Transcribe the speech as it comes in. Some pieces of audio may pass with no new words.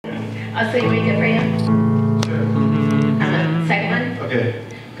Oh, so you want me to pray him? Sure. Second one? Okay.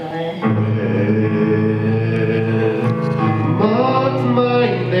 Go ahead. Mark my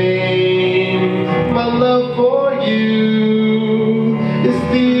name, my love for you is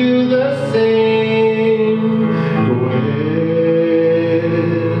still the same. Go ahead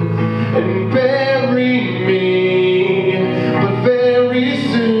and bury me, but very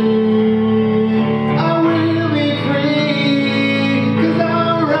soon I will be free, 'cause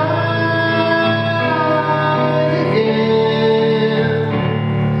I'll rise again.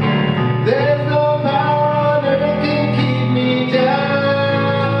 There's no power on earth can keep me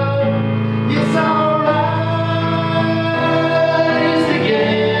down. Yes, I'll rise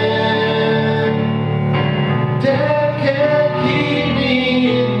again. Death can't keep me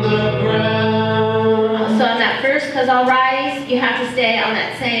in the ground. So on that first, because I'll rise, you have to stay on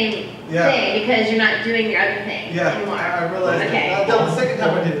that same thing because you're not doing your other thing anymore. I realized Okay. that. That was the second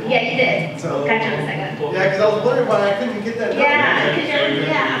time I did it. Yeah, you did. So, Gotcha on the second. yeah, because I was wondering why I couldn't get that note. Yeah, because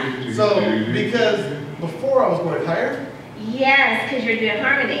you're, So, because before I was going higher, Yes, because you're doing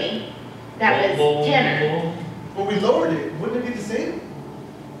harmony. That was tenor. when we lowered it, wouldn't it be the same?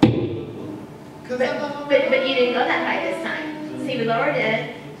 But you didn't go that high this time. See, we lowered it,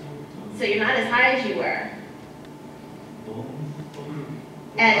 so you're not as high as you were.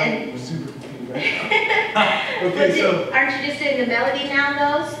 And I'm super confused right now. Okay, so aren't you just doing the melody now,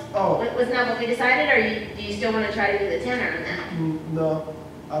 those? Oh. Wasn't that what we decided, or do you still want to try to do the tenor on that? No,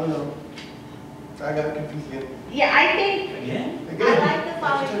 I don't know. I got confused again. Yeah, I think Again? I like the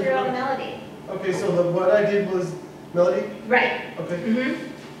following through on the melody. Okay, so what I did was melody. Right. Okay.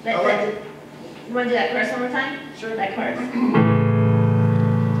 Mm-hmm. I like it. You want to do that chorus one more time? Sure. That chorus.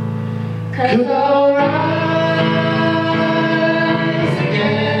 'Cause I'll rise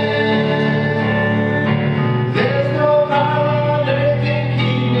again. There's no power on earth can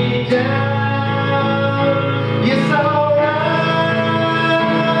keep me down. Yes, I'll rise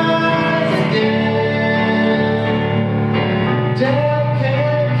again. Death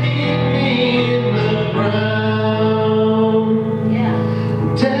can't keep me in the ground. Yeah.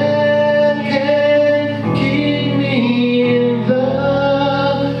 Death can't keep me in the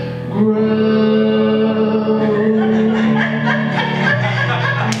ground.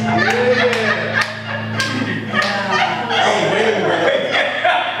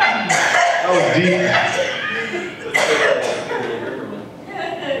 That was deep.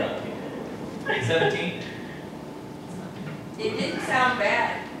 17? It didn't sound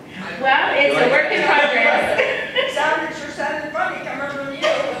bad. Well, it's a work in progress. It sure sounded funny coming from you.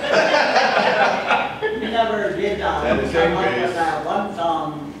 We never did That is come up okay. with that one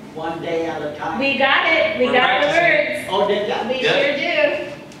song, one day at a time. We got it. We We're got the practicing. words. Oh, did ya? We Yep. sure do.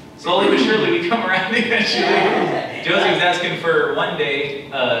 Slowly but surely, we come around eventually. Josie was asking for one day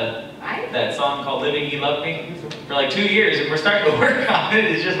Right? that song called Living You Love Me for like 2 years, and we're starting to work on it.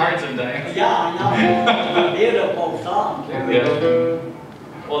 It's just hard sometimes. Yeah, I know. It's a beautiful song, too. Yeah.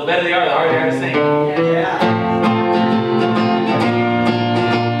 Well, the better they are, the harder they are to sing. Yeah.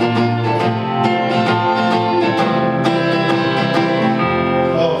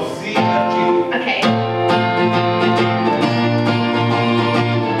 Oh, C, F, G. Okay.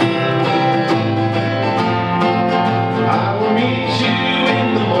 I will meet you in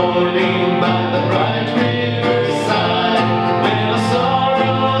the morning by the bright riverside, when our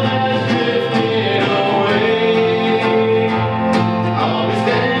sorrow has drifted away. I'll be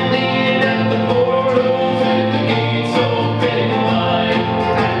standing at the portals with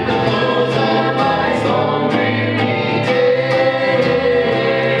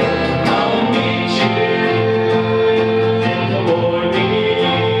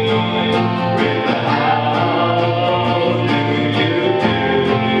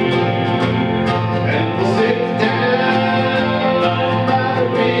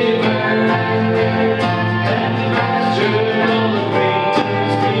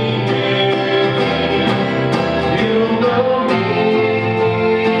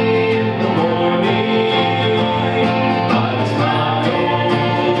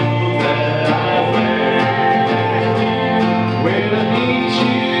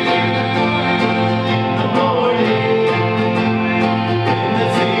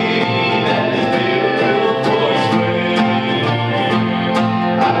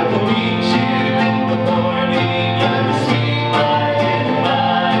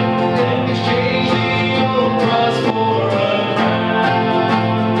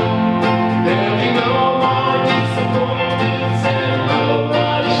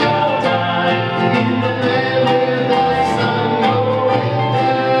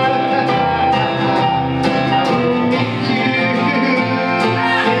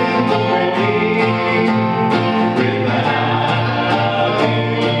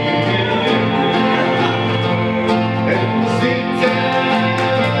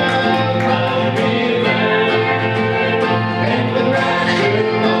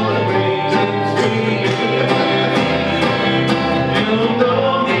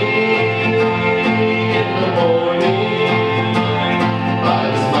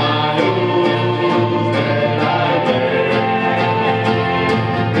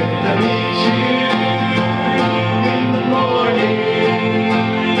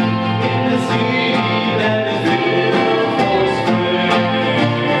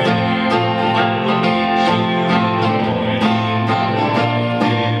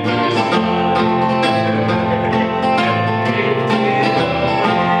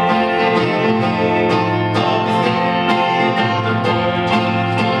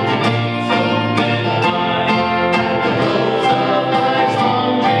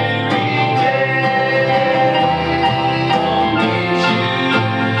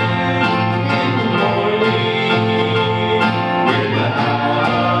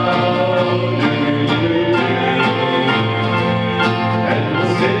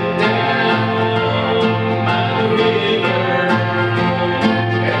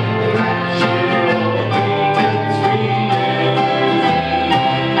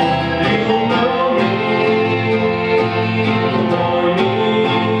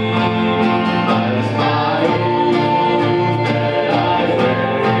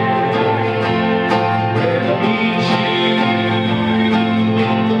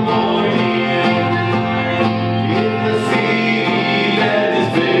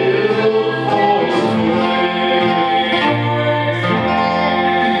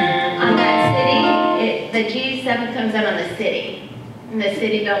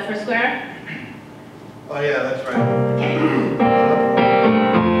go for square? Oh, yeah, that's right. Okay.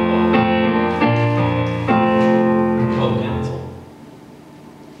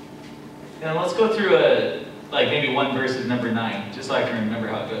 Now let's go through like maybe one verse of number 9, just so I can remember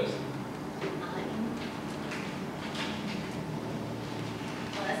how it goes.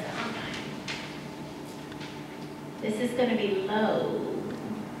 Well, that's not on 9. This is going to be low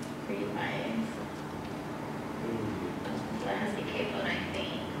for you guys. So that has to be K-Bone, I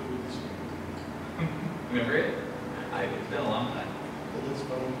think. Remember it? It's been a long time. That's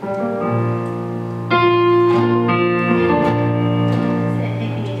funny. So I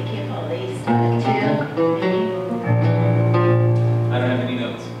think we need to keep all these 2, maybe. I don't have any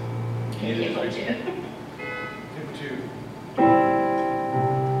notes. Okay, K-Bone 2. Give 2. Oh,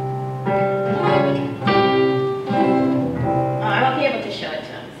 I won't be able to show it to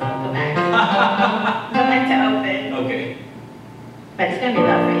him, so I'll go back. Go back to open. Okay. But it's going to be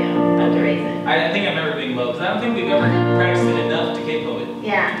low for you. I have to raise it. I think I remember being low, because I don't think we've ever practiced it enough to capo it.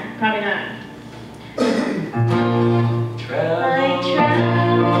 Yeah, probably not. Travel I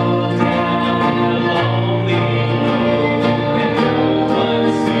travel down a lonely road, and no one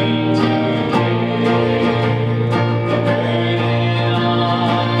seemed to care. The burden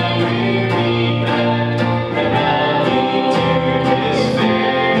on the weary back, the valley to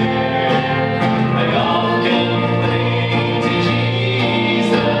despair. I often prayed to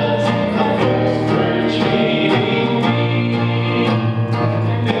Jesus, the first church meeting me.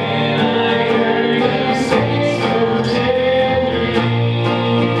 Then I heard him say so tenderly,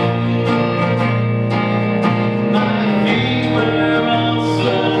 my feet were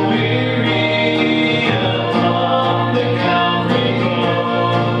also weary upon the Calvary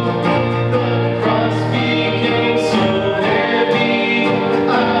road. The cross became so heavy,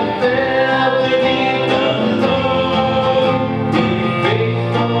 I fell beneath the load. Be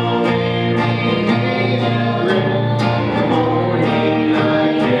faithful when we made a room. The morning I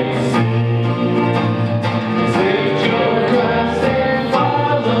can see. Lift your glass and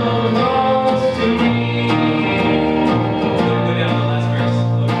follow close to me. Go down the last verse.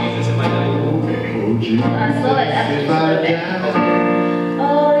 Oh, Jesus, if I die. slow it up just a little bit.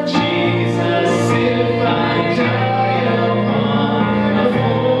 Oh, Jesus, if I die upon a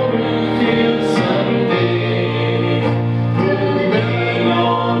foreign field someday, will be no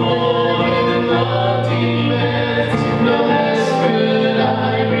more than love demands, no less could I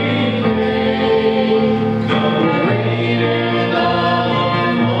repay. No greater love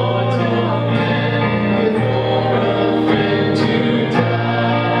than mortal man, for a friend to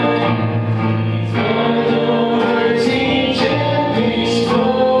die. These are the words he gently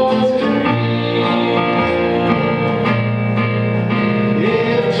spoke to me.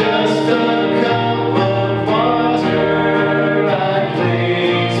 If just a cup of water I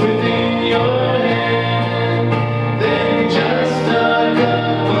place within your hand, then just a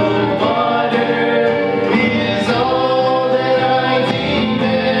cup of water is all that I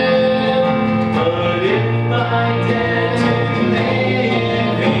demand. But if my debt lay in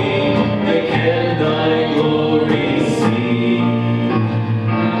vain, then can thy glory see.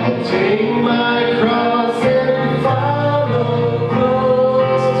 I'll take my cross and follow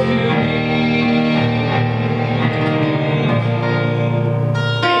close to thee.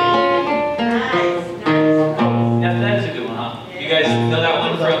 nice. That is a good one, huh? You guys know that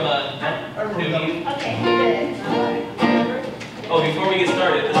one from New Eve? Okay, good. Oh, before we get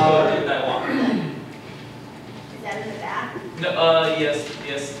started, let's go to that walk. Is that in the back? No, yes,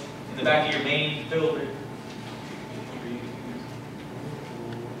 in the back of your main folder. You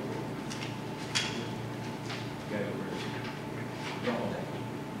got it over. Don't hold that.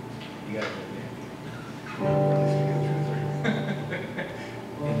 You got it over there.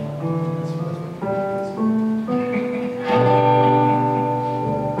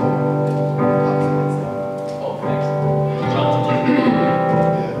 Oh, thanks. John's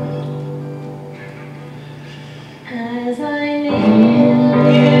As I live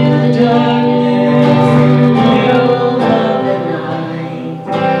in the darkness.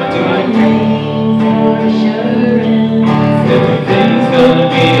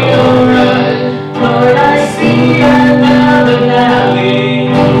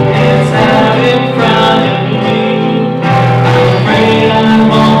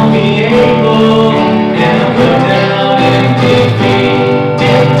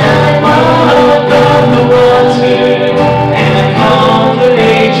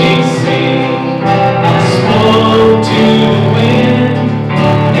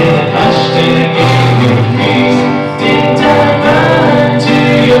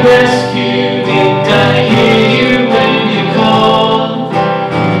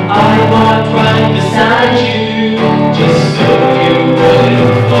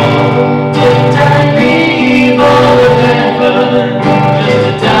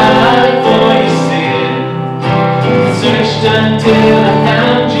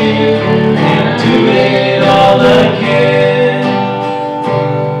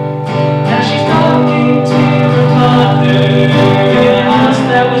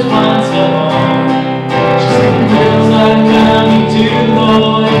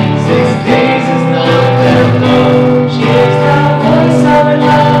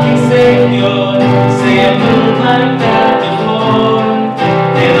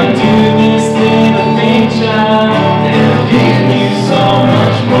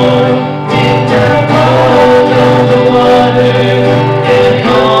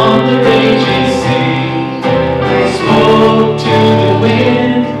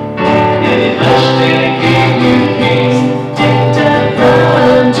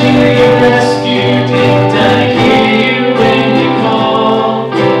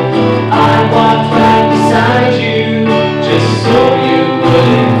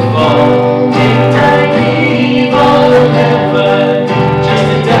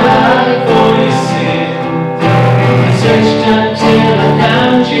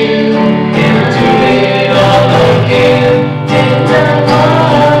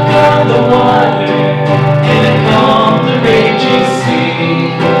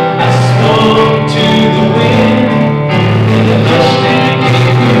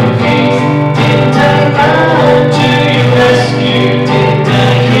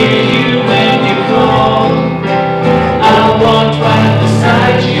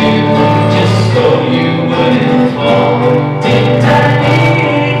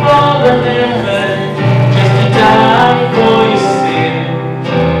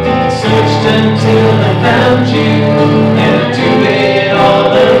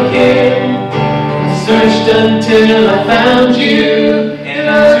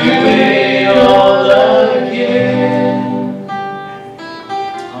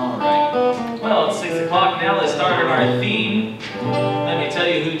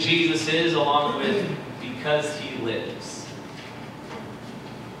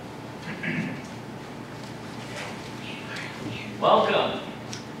 Welcome.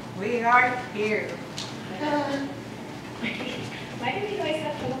 We are here. Why do we always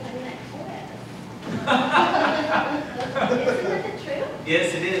have to look in that chorus? Isn't that the truth?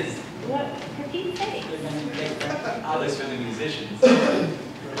 Yes, it is. What, for Pete's sake? Oh, that's for the musicians.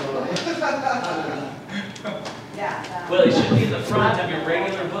 Yeah. Well, it should be in the front of your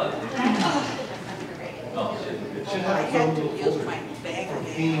regular book. Oh, It should I have its had own to little use folder. my bag A of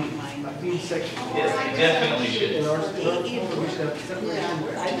theme, my. a theme section. Yes, it definitely In should. our folder, we should have separation.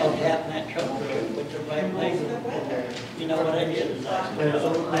 I know that in that trouble with the right place. You know what I did? Is I And it's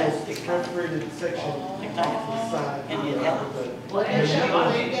put a a plastic little perforated section on the side. And it helps. Well, And actually, then on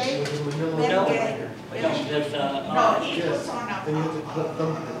with it. a manila No. binder. We don't just, No, he Yes, puts on a. then you have to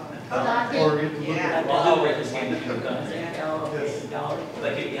thumb it. Or you have to look Yeah. at it. Well, I'll write this game if you come.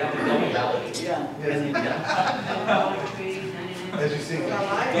 Like, if you have to double ballot. Yeah. Yes, as you see. Well,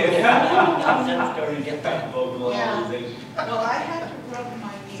 Starting to get that. Vocalization. Well, I had to rub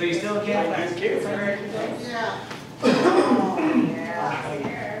my knee. So you still can't? Yeah. Oh,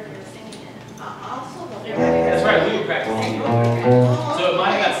 yeah. Also. That's right, we were practicing. So it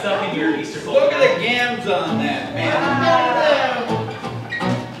might have got stuck in your Easter folder. Look at the gams on that, man.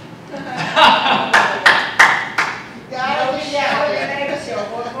 No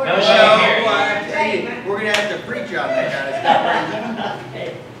shame here. Well, I tell you, we're gonna have to preach on that kind of stuff.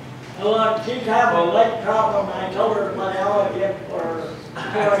 Well, she's having a leg problem, I told her what I'll get for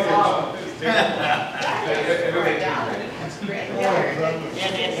 $4.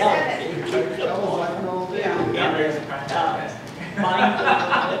 And it helps, it keeps it I was warm. laughing all day. And there's, mine,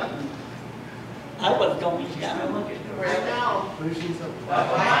 I was going down and looking for it. Finishing something.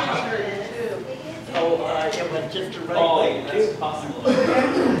 So, it was just the right Oh, way that's too. possible. So,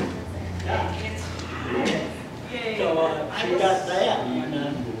 she got that,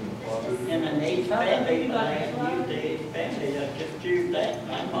 and an ace Band-Aid, I haven't used the ace Band-Aid, I just used that,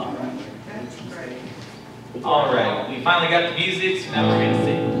 and I'm all right. All right, we finally got the music, so now we're gonna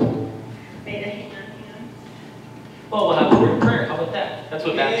sing. Beta, hang on. Well, we'll have a word of prayer. How about that? That's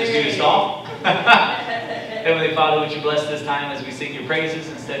what Baptists do to stall. Heavenly Father, would you bless this time as we sing your praises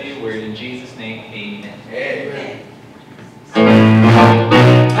and study your word in Jesus' name, amen. Amen. I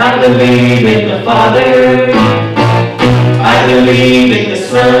believe in the Father, I believe in the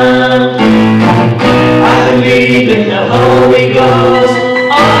Son, I believe in the Holy Ghost,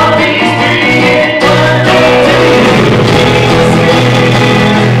 all these three in one.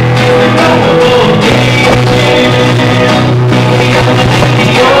 Jesus name, the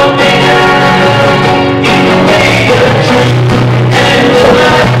Omega, He made the truth and the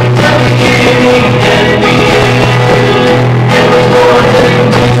light, the beginning and the end. There was more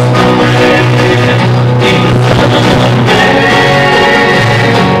than just one man, He was Son of Man.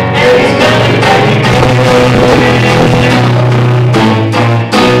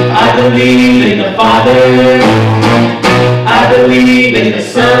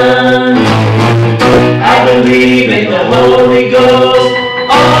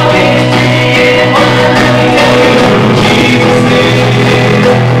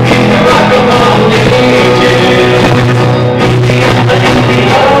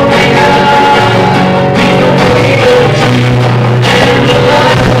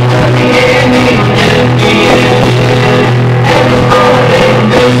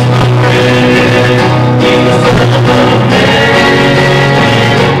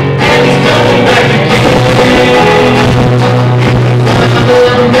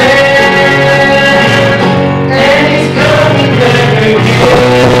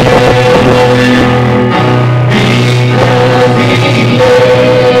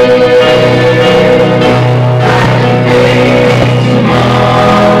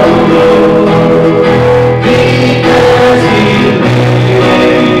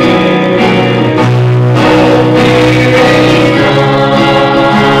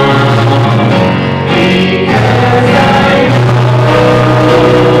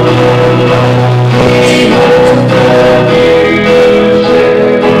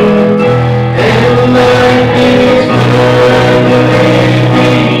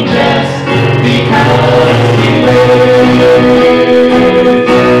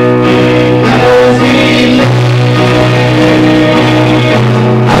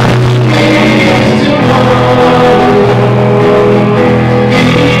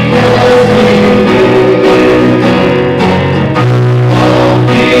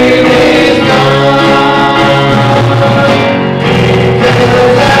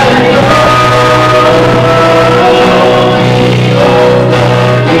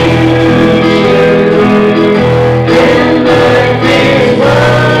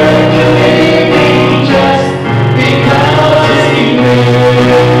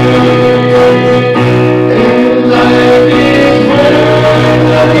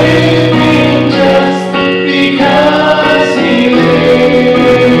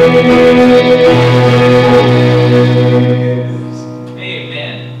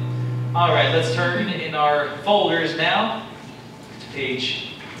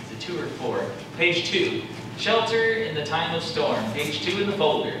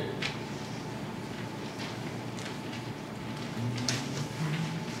 shoulder.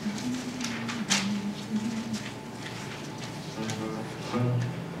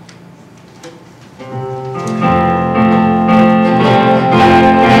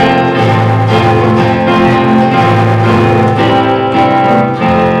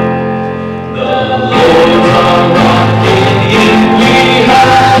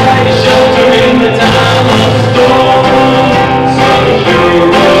 Shelter in the time of storm, so sure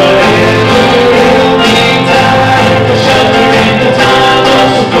would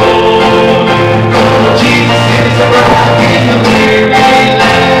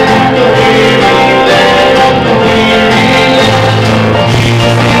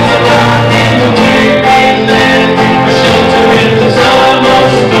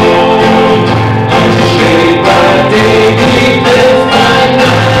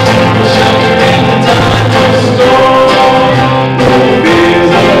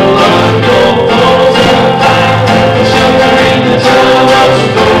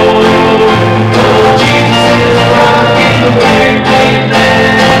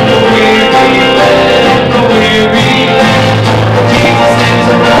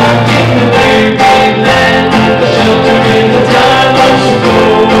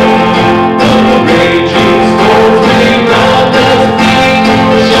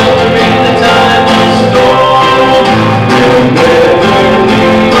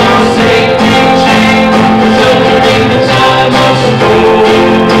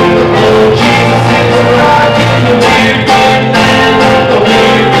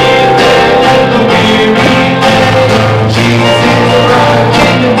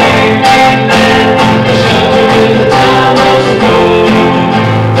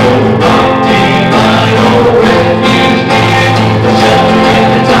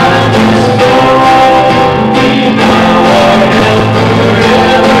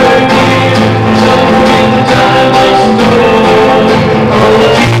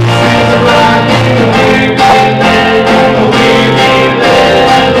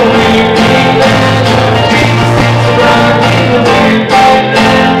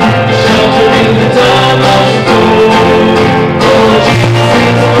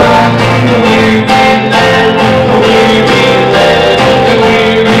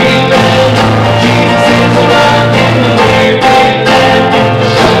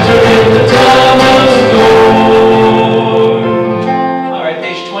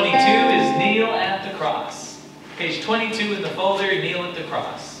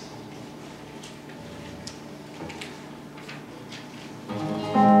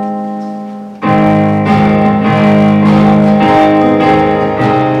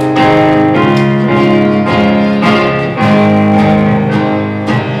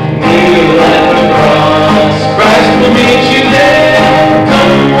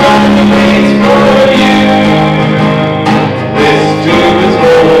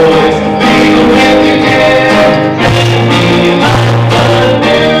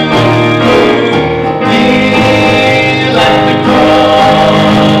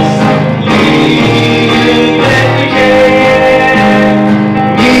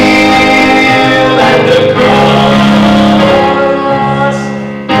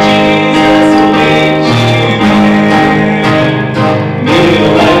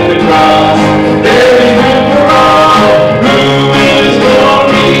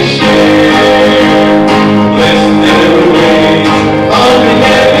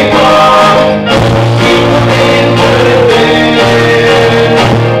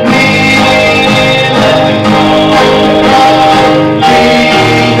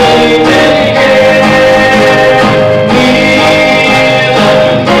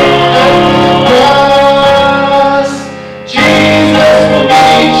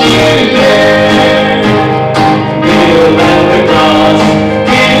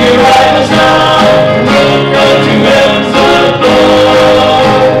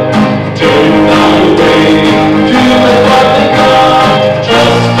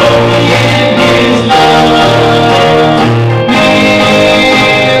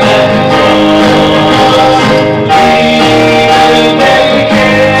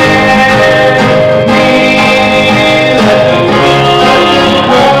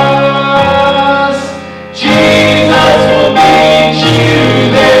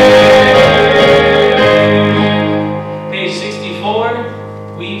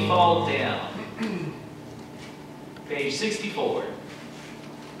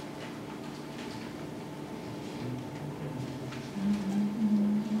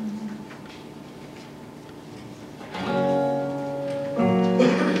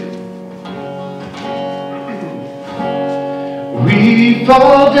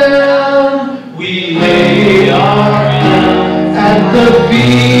fall down, we lay our hands at the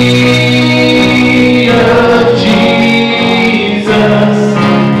feet of Jesus.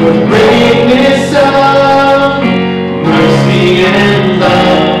 The greatness of mercy and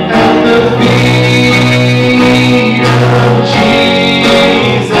love at the feet of Jesus.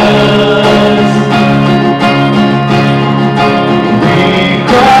 We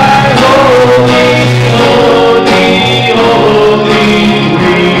cry, holy, holy, holy.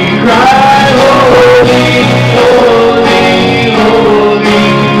 We cry, holy, holy, holy.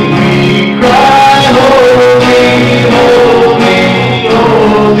 We cry, holy, holy,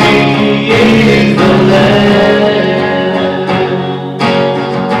 holy is the Lamb.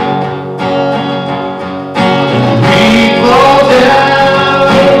 We fall down,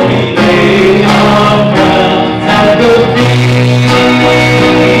 we lay our crowns at the feet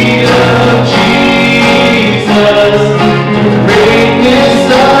of Jesus. The greatness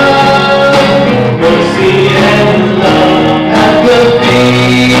of mercy and love at the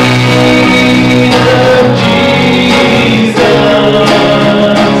feet of Jesus.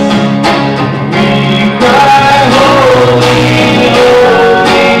 We cry, holy,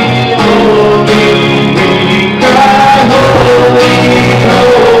 holy, holy. We cry, holy,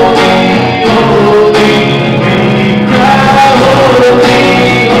 holy, holy. We cry, holy,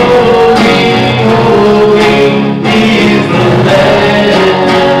 holy, holy is the Lamb.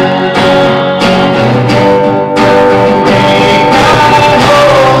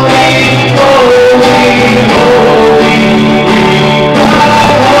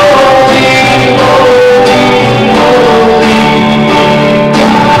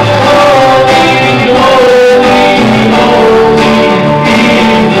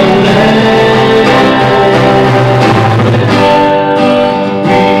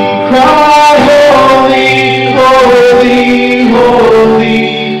 We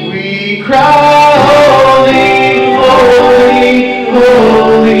cry, holy, holy,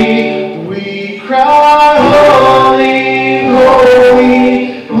 holy. We cry, holy,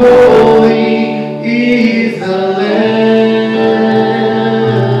 holy, holy.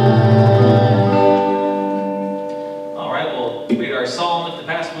 All right, we'll read our psalm. If the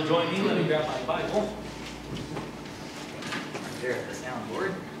pastor will join me, let me grab my Bible. Right there at the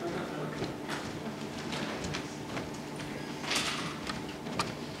soundboard.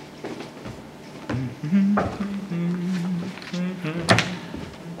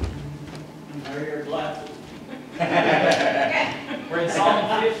 There are your glasses. We're in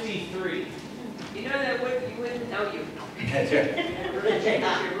Psalm 53. You know that you wouldn't know you. That's right. Really change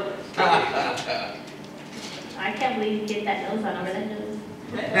your look. I can't believe you get that nose on over that nose.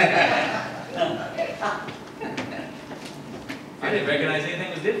 I didn't recognize anything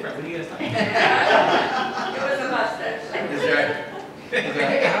was different. What do you guys think? It was a mustache. That's right. That's right.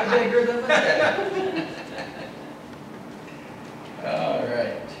 Hey, how big are the mustache? All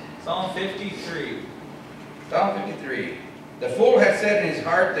right. Psalm 53. Psalm 53. The fool has said in his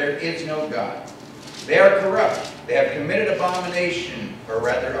heart, there is no God. They are corrupt. They have committed abomination, or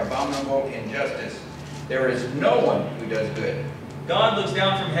rather abominable injustice. There is no one who does good. God looks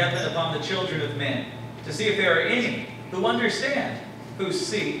down from heaven upon the children of men to see if there are any who understand, who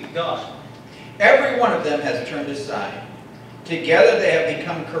seek God. Every one of them has turned aside. Together they have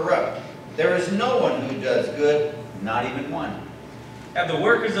become corrupt. There is no one who does good, not even one. Have the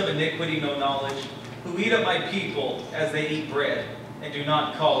workers of iniquity no knowledge, who eat up my people as they eat bread, and do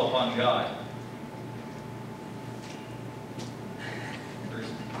not call upon God?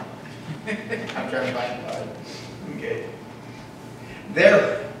 I'm trying to find God. Okay.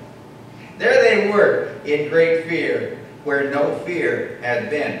 There they were in great fear, where no fear had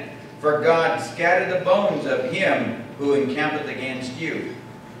been. For God scattered the bones of him who encampeth against you.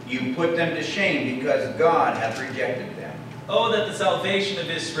 You put them to shame, because God hath rejected them. Oh, that the salvation of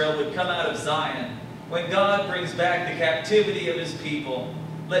Israel would come out of Zion, when God brings back the captivity of his people.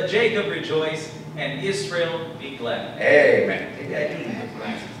 Let Jacob rejoice, and Israel be glad. Amen. Maybe I do need those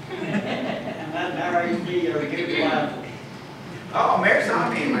glasses. And that Mary be your good glasses. Oh, Mary saw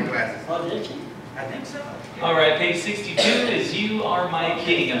me in my glasses. Oh, did she? I think so. All right, page 62 is You Are My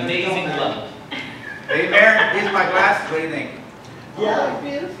King, Amazing Love. Hey, Mary, here's my glasses. What do you think? Yeah.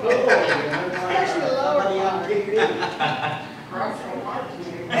 Beautiful. Especially the lower part.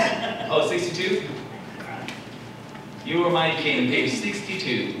 Oh, 62? You Are My King, page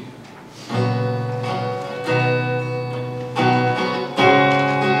 62.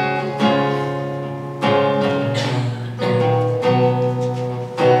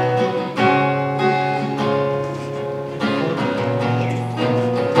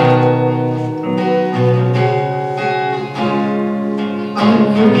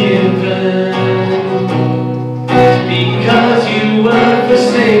 I'm forgiven, because you were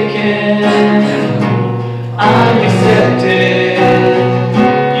forsaken, I'm accepted,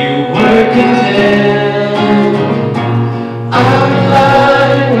 you were condemned. I'm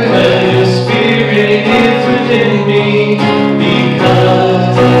alive when your spirit is within me,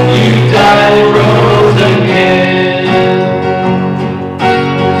 because you died and rose again.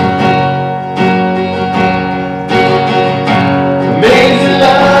 Amazing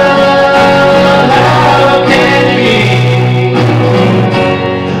love, how can it be?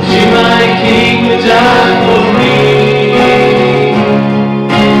 You, my King, would die for me.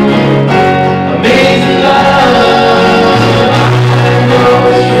 Amazing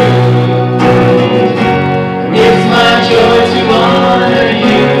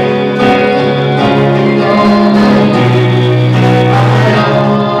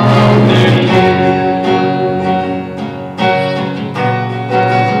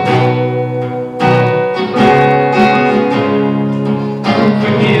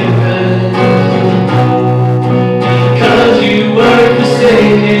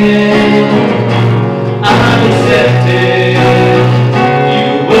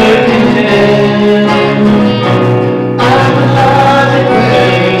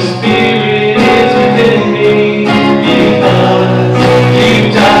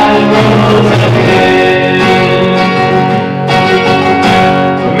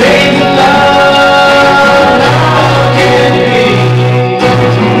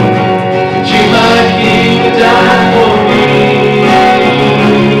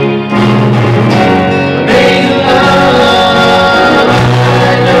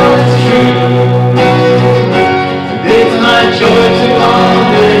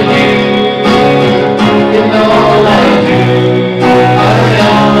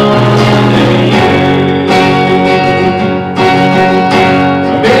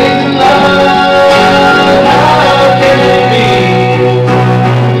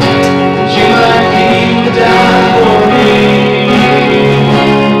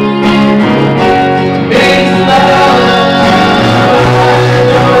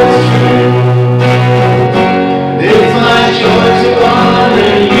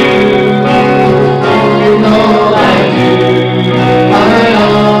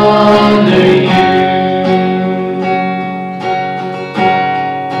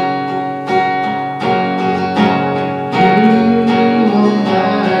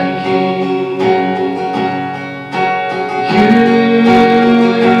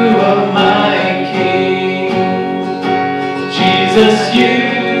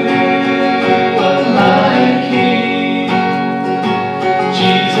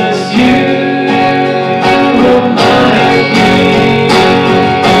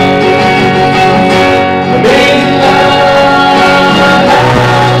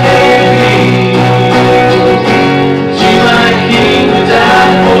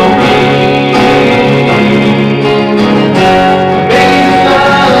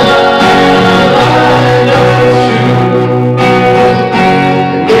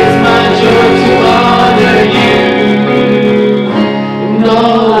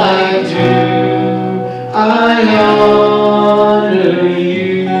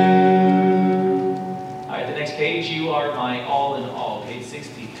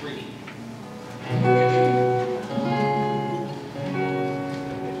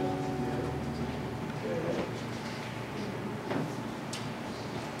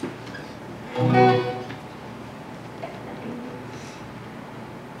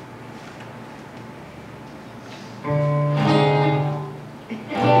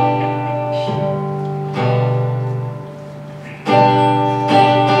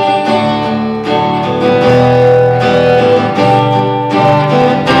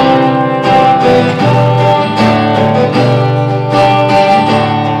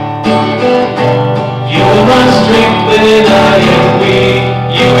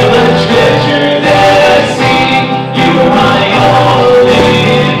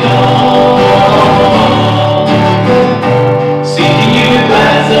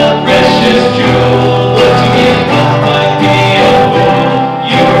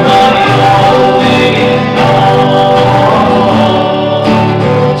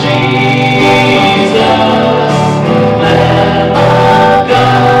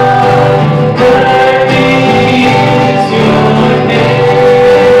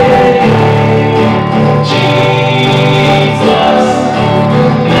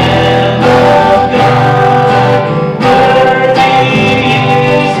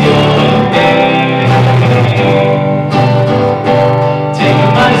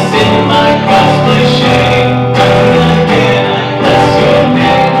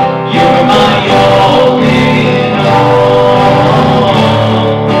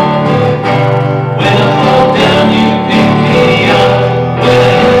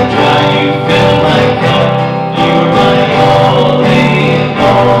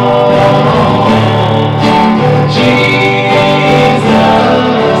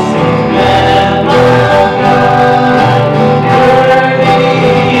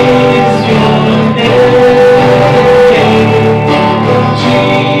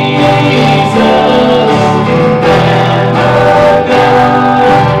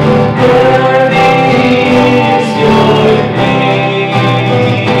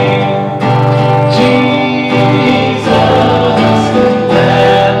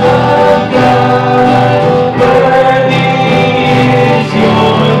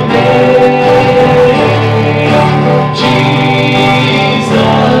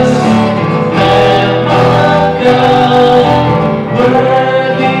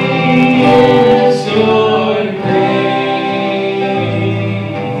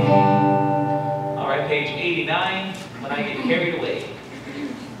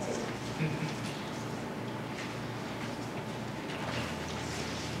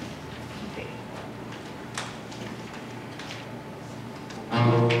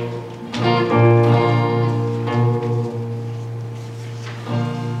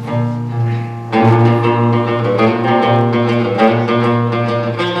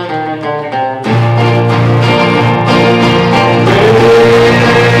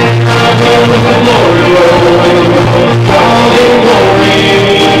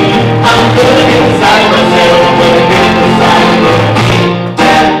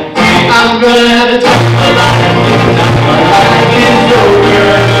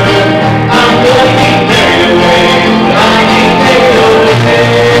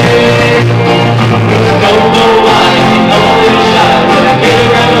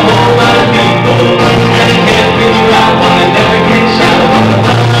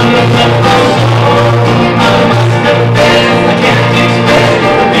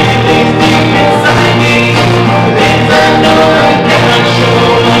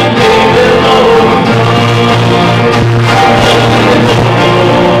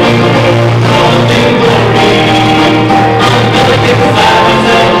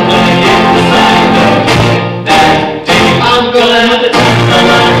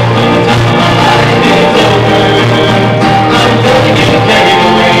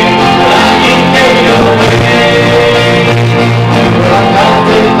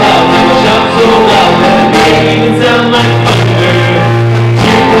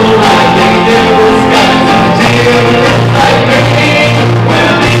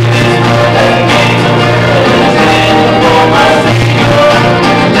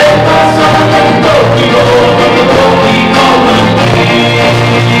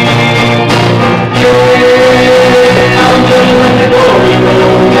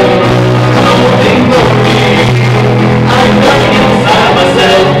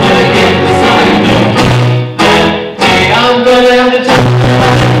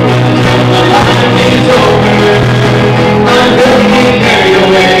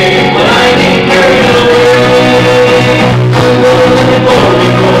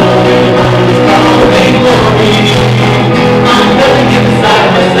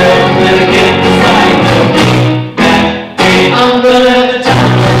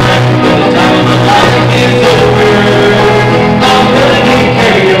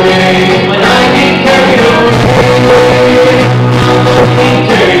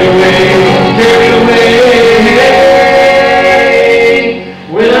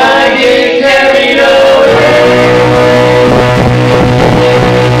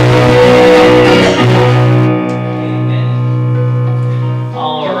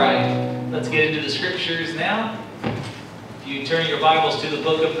now. If you turn your Bibles to the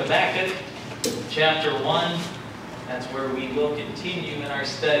book of Habakkuk, chapter 1, that's where we will continue in our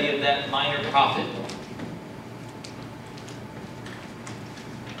study of that minor prophet.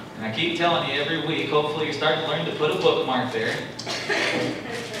 And I keep telling you every week, hopefully you're starting to learn to put a bookmark there. It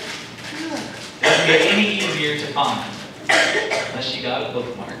doesn't get any easier to find unless you got a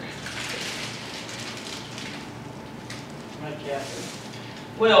bookmark. What chapter?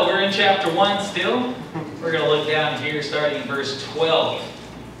 Well, we're in chapter 1 still. We're going to look down here starting in verse 12.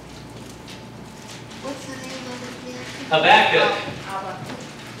 What's the name of it again? Habakkuk.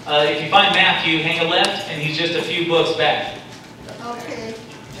 If you find Matthew, hang a left, and he's just a few books back. Okay.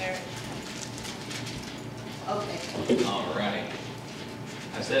 Okay. All right.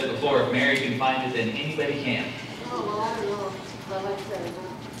 I've said it before, if Mary can find it, then anybody can. Oh, well, I don't know. But like I said,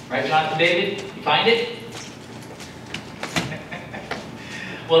 Right, Jonathan David? You find it?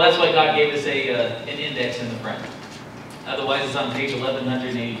 Well, that's why God gave us an index in the front. Otherwise, it's on page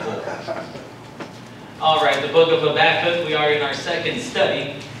 1184. All right, the book of Habakkuk. We are in our second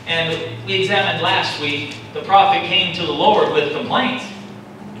study. And we examined last week, the prophet came to the Lord with complaints.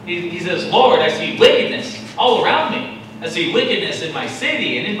 He says, Lord, I see wickedness all around me. I see wickedness in my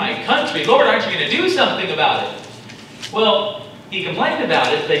city and in my country. Lord, aren't you going to do something about it? Well, he complained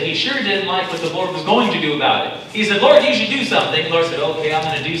about it, but he sure didn't like what the Lord was going to do about it. He said, Lord, you should do something. The Lord said, okay, I'm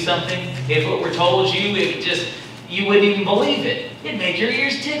going to do something. If it were told you, you wouldn't even believe it. It'd make your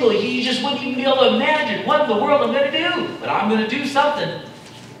ears tickle. You just wouldn't even be able to imagine what in the world I'm going to do. But I'm going to do something.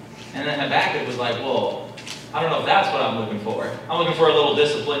 And then Habakkuk was like, whoa, I don't know if that's what I'm looking for. I'm looking for a little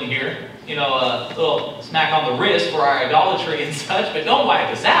discipline here. You know, a little smack on the wrist for our idolatry and such, but don't wipe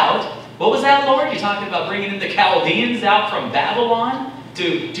us out. What was that, Lord? You're talking about bringing in the Chaldeans out from Babylon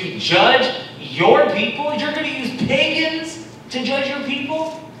to judge your people? You're going to use pagans to judge your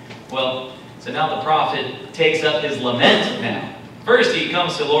people? Well, so now the prophet takes up his lament now. First, he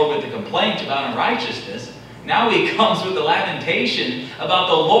comes to the Lord with a complaint about unrighteousness. Now he comes with a lamentation about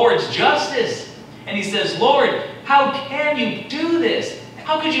the Lord's justice. And he says, Lord, how can you do this?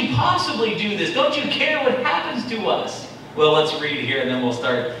 How could you possibly do this? Don't you care what happens to us? Well, let's read here and then we'll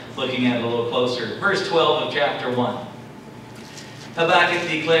start looking at it a little closer. Verse 12 of chapter 1. Habakkuk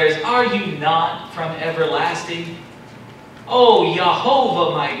declares, are you not from everlasting? O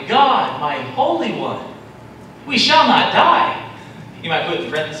Jehovah, my God, my Holy One, we shall not die. You might put in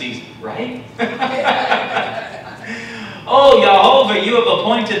parentheses, right? Oh, Jehovah, you have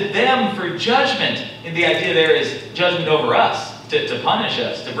appointed them for judgment. And the idea there is judgment over us, to punish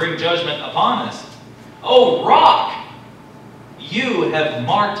us, to bring judgment upon us. Oh, rock, you have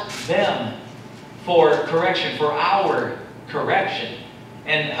marked them for correction, for our correction.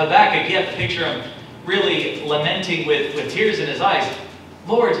 And Habakkuk, you have to picture him really lamenting with tears in his eyes.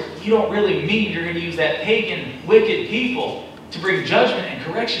 Lord, you don't really mean you're going to use that pagan, wicked people to bring judgment and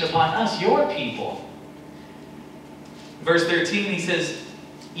correction upon us, your people. Verse 13, he says,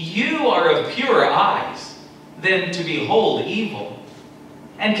 you are of purer eyes than to behold evil,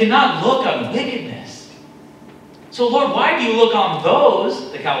 and cannot look on wickedness. So, Lord, why do you look on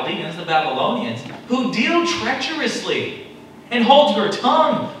those, the Chaldeans, the Babylonians, who deal treacherously and hold your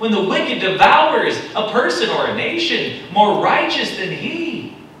tongue when the wicked devours a person or a nation more righteous than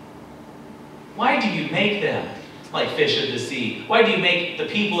he? Why do you make them like fish of the sea? Why do you make the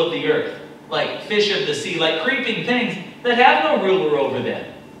people of the earth like fish of the sea, like creeping things that have no ruler over them?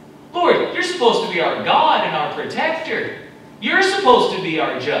 Lord, you're supposed to be our God and our protector. You're supposed to be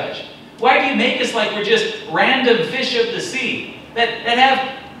our judge. Why do you make us like we're just random fish of the sea that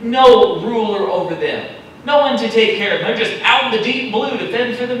have no ruler over them? No one to take care of them. They're just out in the deep blue to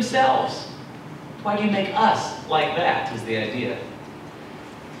fend for themselves. Why do you make us like that, is the idea.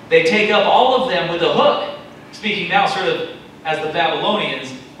 They take up all of them with a hook. Speaking now sort of as the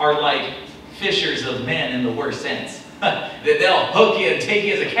Babylonians are like fishers of men in the worst sense. They'll hook you and take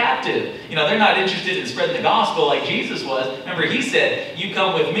you as a captive. You know, they're not interested in spreading the gospel like Jesus was. Remember, he said, you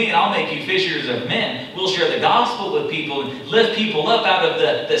come with me and I'll make you fishers of men. We'll share the gospel with people and lift people up out of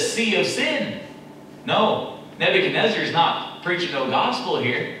the sea of sin. No, Nebuchadnezzar's not preaching no gospel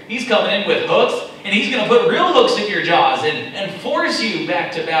here. He's coming in with hooks, and he's going to put real hooks in your jaws and force you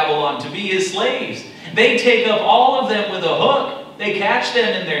back to Babylon to be his slaves. They take up all of them with a hook. They catch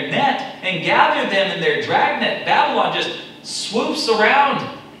them in their net and gather them in their dragnet. Babylon just swoops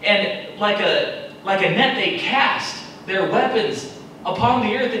around, and like a net they cast their weapons upon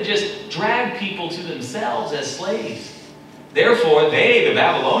the earth and just drag people to themselves as slaves. Therefore, they, the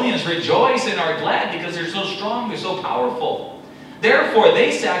Babylonians, rejoice and are glad because they're so strong, they're so powerful. Therefore,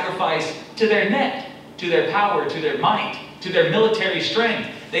 they sacrifice to their net, to their power, to their might, to their military strength.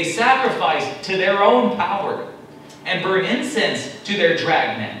 They sacrifice to their own power and burn incense to their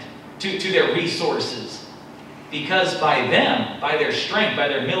dragnet, to their resources. Because by them, by their strength, by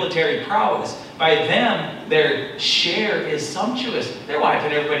their military prowess, by them, their share is sumptuous. They're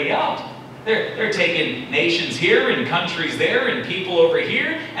wiping everybody out. They're taking nations here and countries there and people over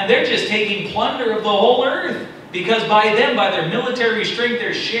here, and they're just taking plunder of the whole earth. Because by them, by their military strength,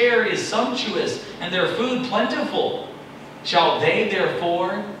 their share is sumptuous and their food plentiful. Shall they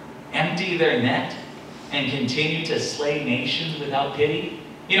therefore empty their net and continue to slay nations without pity?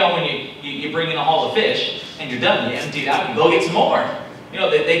 You know, when you bring in a haul of fish and you're done, you empty it out, you go get some more. You know,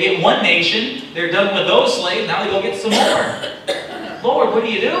 they get one nation, they're done with those slaves, now they go get some more. Lord, what are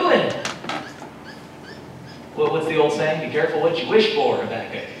you doing? Well, what's the old saying? Be careful what you wish for,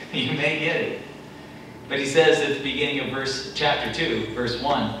 Habakkuk. You may get it. But he says at the beginning of chapter 2, verse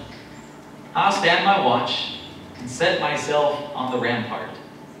 1, I'll stand my watch and set myself on the rampart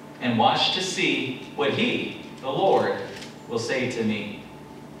and watch to see what he, the Lord, will say to me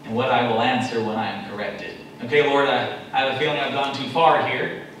and what I will answer when I am corrected. Okay, Lord, I have a feeling I've gone too far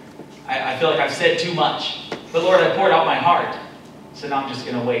here. I feel like I've said too much. But Lord, I poured out my heart. So now I'm just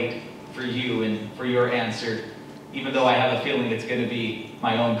going to wait for you and for your answer, even though I have a feeling it's going to be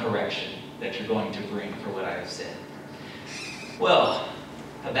my own correction that you're going to bring for what I have said. Well,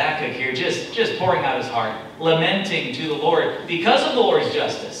 Habakkuk here just pouring out his heart, lamenting to the Lord because of the Lord's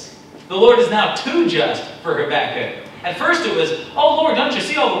justice. The Lord is now too just for Habakkuk. At first it was, oh Lord, don't you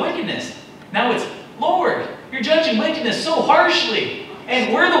see all the wickedness? Now it's, Lord, you're judging wickedness so harshly,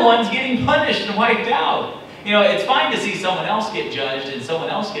 and we're the ones getting punished and wiped out. You know, it's fine to see someone else get judged and someone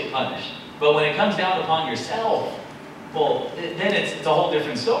else get punished, but when it comes down upon yourself, well, then it's a whole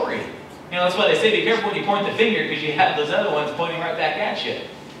different story. You know, that's why they say be careful when you point the finger, because you have those other ones pointing right back at you.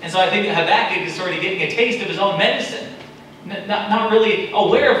 And so I think Habakkuk is sort of getting a taste of his own medicine. Not really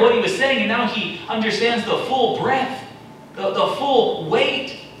aware of what he was saying, and now he understands the full breadth, the full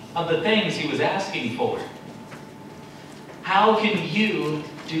weight of the things he was asking for. How can you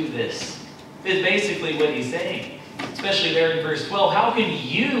do this? Is basically what he's saying. Especially there in verse 12. How can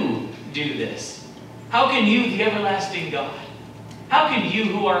you do this? How can you, the everlasting God? How can you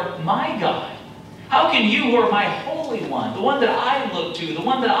who are my God? How can you who are my Holy One, the one that I look to, the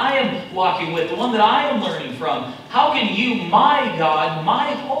one that I am walking with, the one that I am learning from, how can you, my God,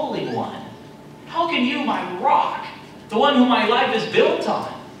 my Holy One? How can you, my rock, the one who my life is built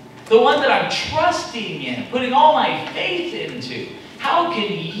on, the one that I'm trusting in, putting all my faith into, how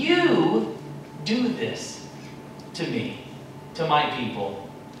can you do this to me, to my people?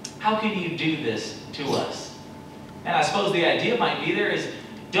 How can you do this to us? And I suppose the idea might be there is,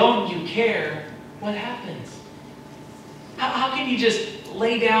 don't you care what happens? How can you just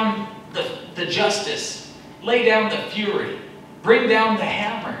lay down the justice, lay down the fury, bring down the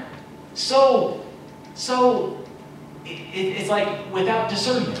hammer? It's like without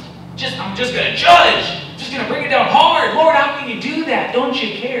discernment. I'm just going to judge. I'm just going to bring it down hard. Lord, how can you do that? Don't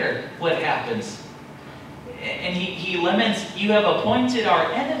you care what happens? And he laments, you have appointed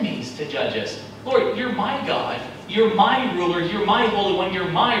our enemies to judge us. Lord, you're my God. You're my ruler. You're my Holy One. You're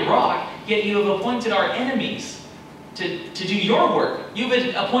my rock. Yet you have appointed our enemies to do your work.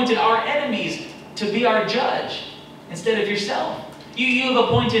 You've appointed our enemies to be our judge instead of yourself. You have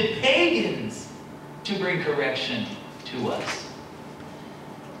appointed pagans to bring correction to us.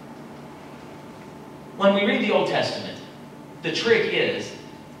 When we read the Old Testament, the trick is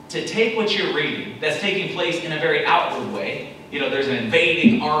to take what you're reading that's taking place in a very outward way. You know, there's an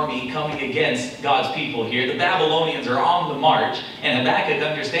invading army coming against God's people here. The Babylonians are on the march, and Habakkuk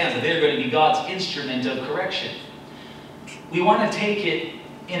understands that they're going to be God's instrument of correction. We want to take it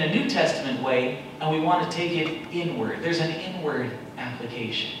in a New Testament way, and we want to take it inward. There's an inward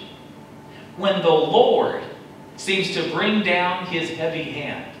application. When the Lord seems to bring down his heavy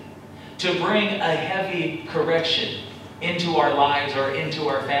hand, to bring a heavy correction into our lives or into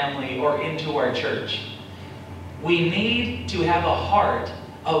our family or into our church, we need to have a heart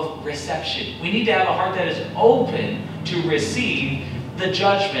of reception. We need to have a heart that is open to receive the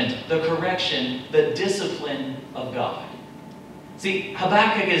judgment, the correction, the discipline of God. See,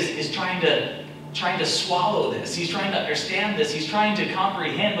 Habakkuk is trying to swallow this. He's trying to understand this. He's trying to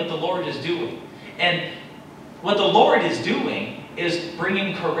comprehend what the Lord is doing. And what the Lord is doing is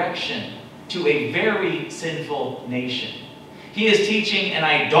bringing correction to a very sinful nation. He is teaching an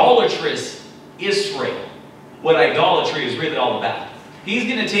idolatrous Israel what idolatry is really all about. He's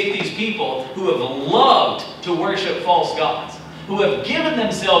going to take these people who have loved to worship false gods, who have given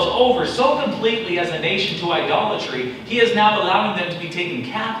themselves over so completely as a nation to idolatry. He is now allowing them to be taken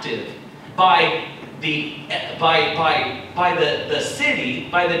captive by the the city,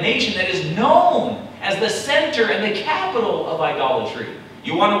 by the nation that is known as the center and the capital of idolatry.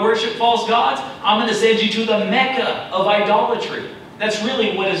 You want to worship false gods? I'm going to send you to the Mecca of idolatry. That's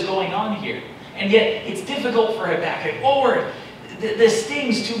really what is going on here. And yet, it's difficult for Habakkuk. Lord, this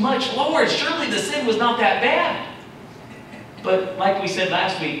stings too much. Lord, surely the sin was not that bad. But like we said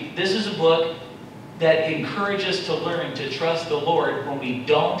last week, this is a book that encourages us to learn to trust the Lord when we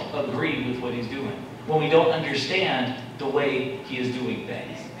don't agree with what He's doing, when we don't understand the way He is doing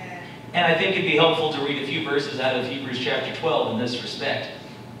things. And I think it'd be helpful to read a few verses out of Hebrews chapter 12 in this respect.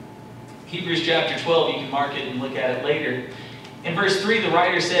 Hebrews chapter 12, you can mark it and look at it later. In verse 3, the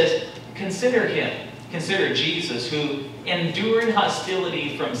writer says, consider Him, consider Jesus, who endured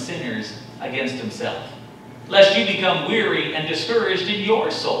hostility from sinners against Himself, lest you become weary and discouraged in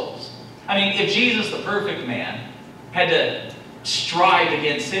your souls. I mean, if Jesus, the perfect man, had to strive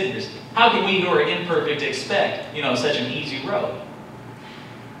against sinners, how can we who are imperfect expect, such an easy road?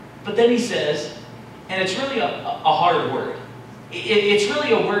 But then he says, and it's really a hard word. It's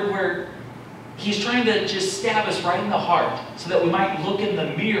really a word where he's trying to just stab us right in the heart so that we might look in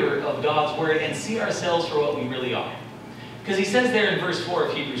the mirror of God's word and see ourselves for what we really are. Because he says there in verse 4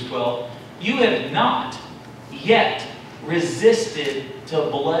 of Hebrews 12, you have not yet resisted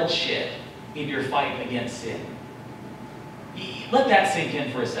to bloodshed in your fight against sin. Let that sink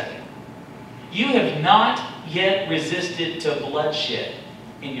in for a second. You have not yet resisted to bloodshed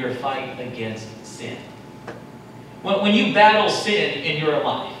in your fight against sin. When you battle sin in your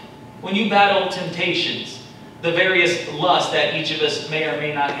life, when you battle temptations, the various lusts that each of us may or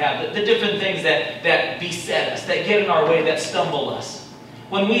may not have, the different things that beset us, that get in our way, that stumble us.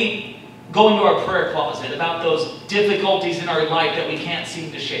 When we go into our prayer closet about those difficulties in our life that we can't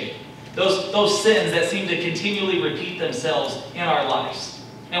seem to shake, those sins that seem to continually repeat themselves in our lives,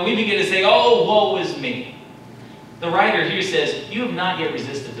 and we begin to say, oh, woe is me. The writer here says, you have not yet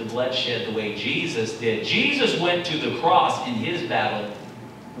resisted the bloodshed the way Jesus did. Jesus went to the cross in His battle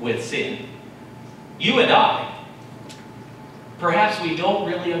with sin. You and I, perhaps we don't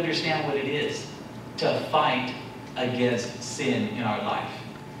really understand what it is to fight against sin in our life,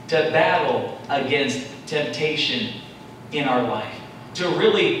 to battle against temptation in our life, to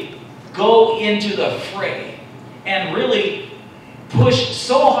really go into the fray and really push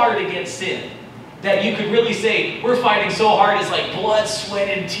so hard against sin that you could really say, we're fighting so hard it's like blood, sweat,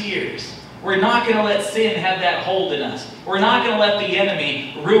 and tears. We're not going to let sin have that hold in us. We're not going to let the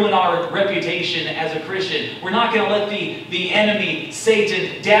enemy ruin our reputation as a Christian. We're not going to let the enemy,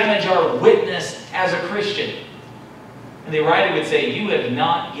 Satan, damage our witness as a Christian. And the writer would say, you have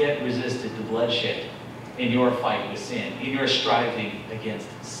not yet resisted the bloodshed in your fight with sin, in your striving against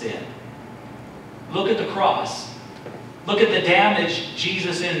sin. Look at the cross. Look at the damage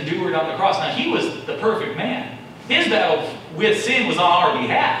Jesus endured on the cross. Now, He was the perfect man. His battle with sin was on our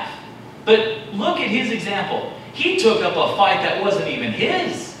behalf. But look at His example. He took up a fight that wasn't even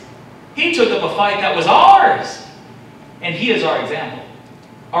His. He took up a fight that was ours. And He is our example.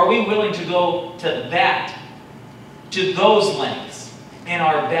 Are we willing to go to those lengths in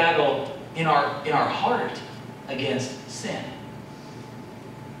our battle, in our heart against sin?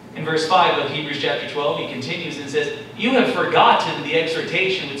 In verse 5 of Hebrews chapter 12, he continues and says, you have forgotten the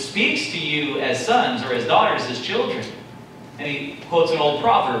exhortation which speaks to you as sons or as daughters, as children. And he quotes an old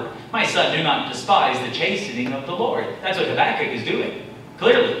proverb, my son, do not despise the chastening of the Lord. That's what Habakkuk is doing.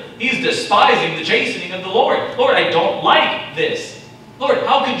 Clearly, he's despising the chastening of the Lord. Lord, I don't like this. Lord,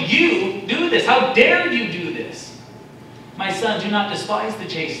 how could you do this? How dare you do this? My son, do not despise the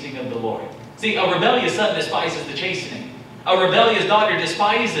chastening of the Lord. See, a rebellious son despises the chastening. A rebellious daughter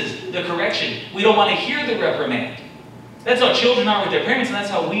despises the correction. We don't want to hear the reprimand. That's how children are with their parents, and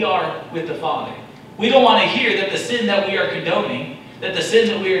that's how we are with the Father. We don't want to hear that the sin that we are condoning, that the sin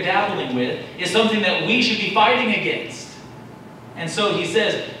that we are dabbling with, is something that we should be fighting against. And so he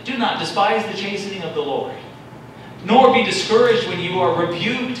says, do not despise the chastening of the Lord, nor be discouraged when you are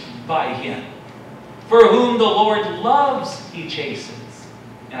rebuked by Him. For whom the Lord loves, He chastens.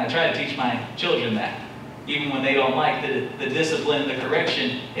 And I try to teach my children that. Even when they don't like the discipline, the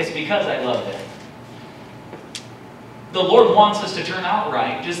correction, it's because I love them. The Lord wants us to turn out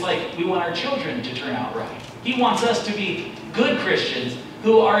right, just like we want our children to turn out right. He wants us to be good Christians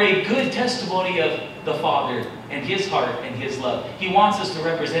who are a good testimony of the Father and His heart and His love. He wants us to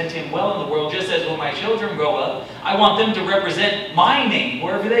represent Him well in the world, just as when my children grow up, I want them to represent my name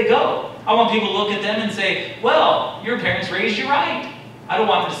wherever they go. I want people to look at them and say, well, your parents raised you right. I don't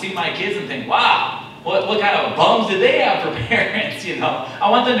want them to see my kids and think, wow, what kind of bums did they have for parents, I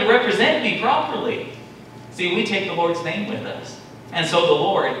want them to represent me properly. See, we take the Lord's name with us. And so the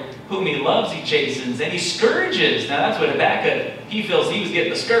Lord, Whom he loves, he chastens, and he scourges. Now that's what Habakkuk, he feels he was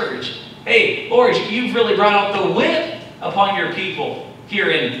getting the scourge. Hey, Lord, you've really brought out the whip upon your people here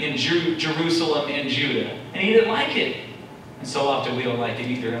in Jerusalem and Judah. And he didn't like it. And so often we don't like it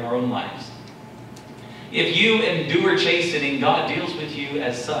either in our own lives. If you endure chastening, God deals with you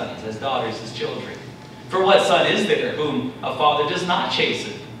as sons, as daughters, as children. For what son is there whom a father does not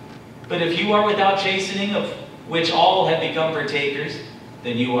chasten? But if you are without chastening, of which all have become partakers,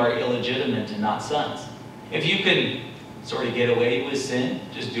 then you are illegitimate and not sons. If you can sort of get away with sin,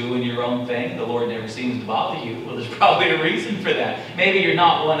 just doing your own thing, the Lord never seems to bother you, well, there's probably a reason for that. Maybe you're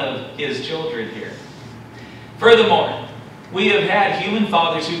not one of his children here. Furthermore, we have had human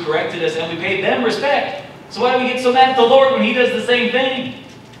fathers who corrected us, and we paid them respect. So why do we get so mad at the Lord when he does the same thing?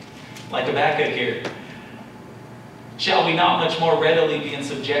 Like Habakkuk here. Shall we not much more readily be in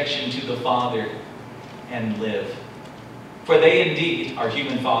subjection to the Father and live? For they indeed, our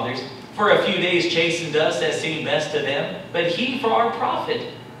human fathers, for a few days chastened us as seemed best to them, but he for our profit.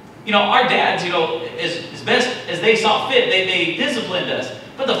 You know, our dads, as best as they saw fit, they disciplined us.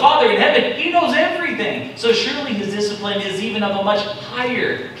 But the Father in heaven, he knows everything. So surely his discipline is even of a much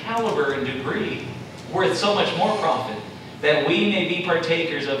higher caliber and degree, worth so much more profit, that we may be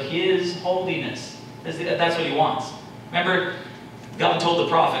partakers of his holiness. That's what he wants. Remember, God told the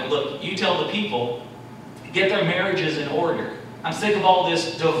prophet, look, you tell the people, get their marriages in order. I'm sick of all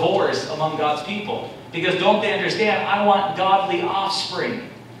this divorce among God's people. Because don't they understand, I want godly offspring.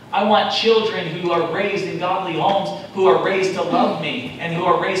 I want children who are raised in godly homes, who are raised to love me, and who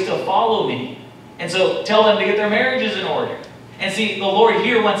are raised to follow me. And so tell them to get their marriages in order. And see, the Lord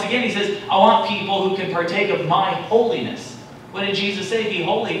here, once again, he says, I want people who can partake of my holiness. What did Jesus say? Be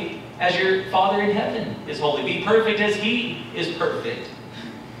holy as your Father in heaven is holy. Be perfect as he is perfect.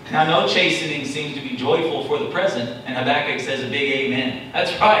 Now, no chastening seems to be joyful for the present, and Habakkuk says a big amen.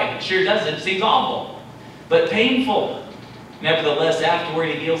 That's right, it sure doesn't. It seems awful, but painful. Nevertheless, afterward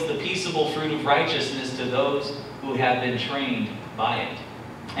he yields the peaceable fruit of righteousness to those who have been trained by it.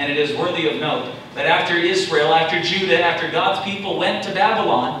 And it is worthy of note that after Israel, after Judah, after God's people went to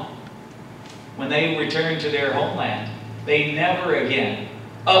Babylon, when they returned to their homeland, they never again,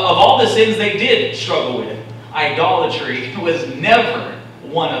 of all the sins they did struggle with, idolatry was never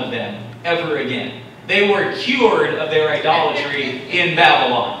one of them ever again. They were cured of their idolatry in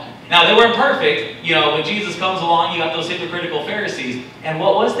Babylon. Now, they weren't perfect. You know, when Jesus comes along, you got those hypocritical Pharisees. And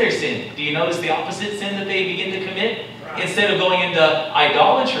what was their sin? Do you notice the opposite sin that they begin to commit? Right. Instead of going into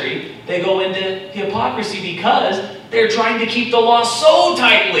idolatry, they go into hypocrisy because they're trying to keep the law so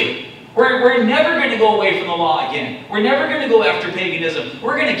tightly. We're never going to go away from the law again. We're never going to go after paganism.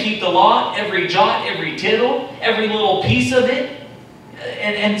 We're going to keep the law, every jot, every tittle, every little piece of it.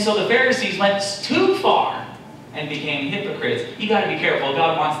 And so the Pharisees went too far and became hypocrites. You got to be careful.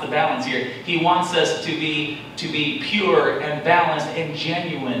 God wants the balance here. He wants us to be pure and balanced and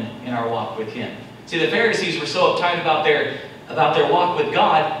genuine in our walk with him. See, the Pharisees were so uptight about their walk with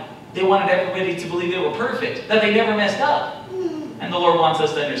God, they wanted everybody to believe they were perfect, that they never messed up. And the Lord wants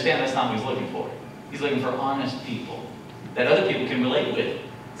us to understand that's not what he's looking for. He's looking for honest people that other people can relate with.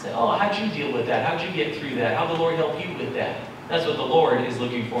 Say, oh, how'd you deal with that? How'd you get through that? How'd the Lord help you with that? That's what the Lord is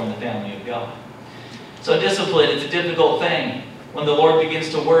looking for in the family of God. So discipline is a difficult thing when the Lord begins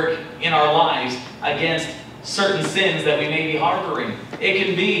to work in our lives against certain sins that we may be harboring. It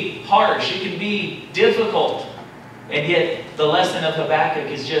can be harsh. It can be difficult. And yet the lesson of Habakkuk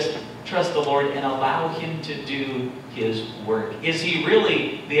is just trust the Lord and allow him to do his work. Is he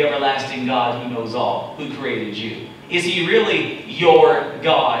really the everlasting God who knows all, who created you? Is he really your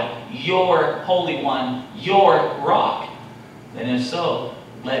God, your Holy One, your rock? And if so,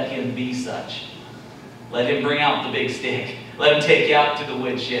 let him be such. Let him bring out the big stick. Let him take you out to the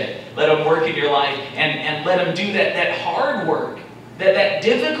woodshed. Let him work in your life and let him do that hard work, that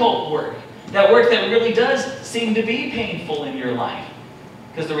difficult work, that work that really does seem to be painful in your life.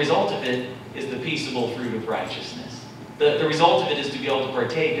 Because the result of it is the peaceable fruit of righteousness. The result of it is to be able to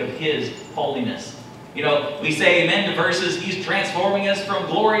partake of his holiness. You know, we say amen to verses, he's transforming us from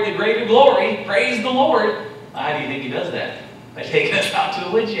glory to greater glory. Praise the Lord. How do you think he does that? By taking us out to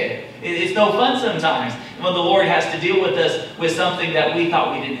the woodshed. It's no fun sometimes when the Lord has to deal with us with something that we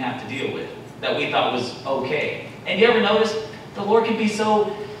thought we didn't have to deal with, that we thought was okay. And you ever notice the Lord can be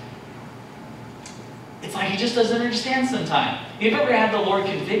so, it's like he just doesn't understand sometimes. You've ever had the Lord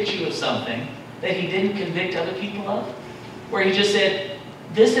convict you of something that he didn't convict other people of? Where he just said,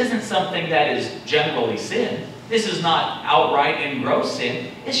 this isn't something that is generally sin. This is not outright and gross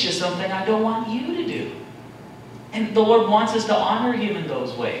sin. It's just something I don't want you to do. And the Lord wants us to honor him in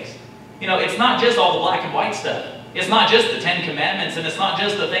those ways. You know, it's not just all the black and white stuff. It's not just the 10 Commandments, and it's not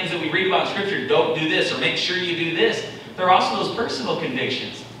just the things that we read about in Scripture. Don't do this, or make sure you do this. There are also those personal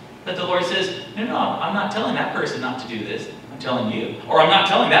convictions that the Lord says, no, no, I'm not telling that person not to do this. I'm telling you. Or I'm not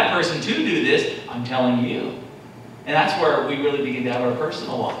telling that person to do this. I'm telling you. And that's where we really begin to have our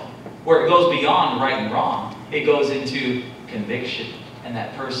personal walk, where it goes beyond right and wrong. It goes into conviction and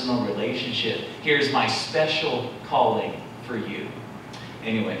that personal relationship. Here's my special calling for you.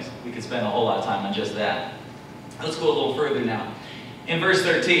 Anyways, we could spend a whole lot of time on just that. Let's go a little further now. In verse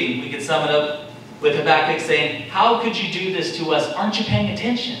 13, we can sum it up with Habakkuk saying, how could you do this to us? Aren't you paying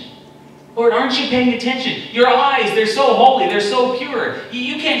attention? Lord, aren't you paying attention? Your eyes, they're so holy, they're so pure.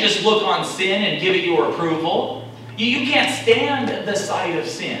 You can't just look on sin and give it your approval. You can't stand the sight of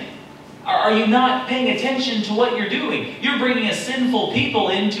sin. Are you not paying attention to what you're doing? You're bringing a sinful people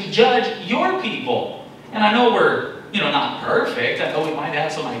in to judge your people. And I know we're, not perfect. I know we might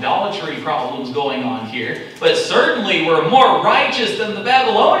have some idolatry problems going on here. But certainly we're more righteous than the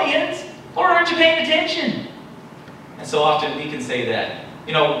Babylonians. Or aren't you paying attention? And so often we can say that.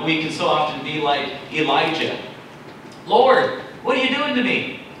 We can so often be like Elijah. Lord, what are you doing to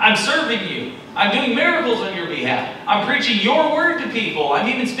me? I'm serving you. I'm doing miracles on your behalf. I'm preaching your word to people. I'm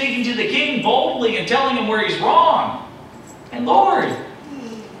even speaking to the king boldly and telling him where he's wrong. And Lord,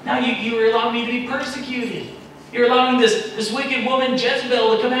 now you are allowing me to be persecuted. You're allowing this wicked woman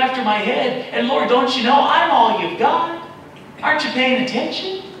Jezebel to come after my head. And Lord, don't you know I'm all you've got? Aren't you paying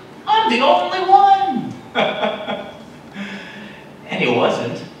attention? I'm the only one. And he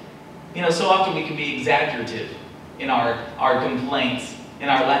wasn't. So often we can be exaggerative in our complaints, in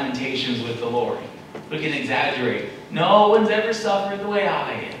our lamentations with the Lord. We can exaggerate. No one's ever suffered the way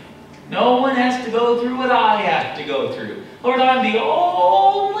I am. No one has to go through what I have to go through. Lord, I'm the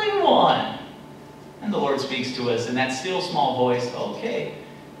only one. And the Lord speaks to us in that still small voice. Okay,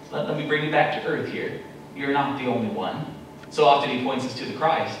 let me bring you back to earth here. You're not the only one. So often he points us to the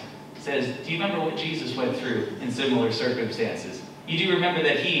Christ. Says, do you remember what Jesus went through in similar circumstances? You do remember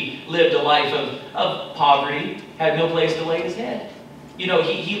that he lived a life of poverty, had no place to lay his head.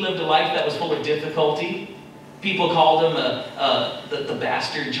 He lived a life that was full of difficulty. People called him the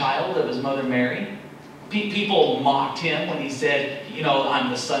bastard child of his mother Mary. People mocked him when he said, I'm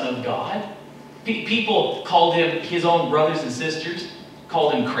the Son of God. People called him, his own brothers and sisters,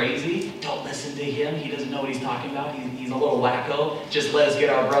 called him crazy. Don't listen to him. He doesn't know what he's talking about. He's a little wacko. Just let us get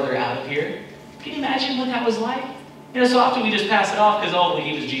our brother out of here. Can you imagine what that was like? So often we just pass it off because, oh, well,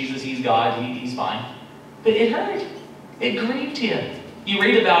 he was Jesus, he's God, he's fine. But it hurt. It grieved him. You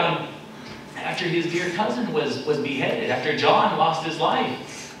read about him after his dear cousin was beheaded, after John lost his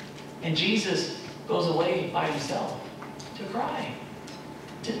life. And Jesus goes away by himself to cry,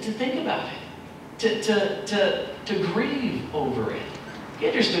 to think about it, to grieve over it. He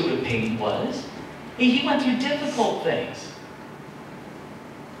understood what pain was. He went through difficult things.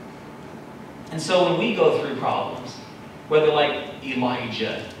 And so when we go through problems, whether like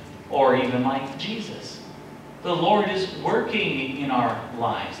Elijah or even like Jesus, the Lord is working in our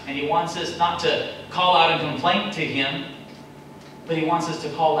lives. And he wants us not to call out in complaint to him, but he wants us to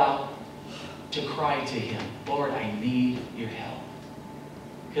call out to cry to him. Lord, I need your help.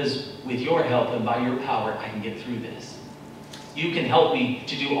 Because with your help and by your power, I can get through this. You can help me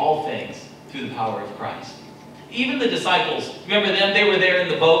to do all things through the power of Christ. Even the disciples, remember them? They were there in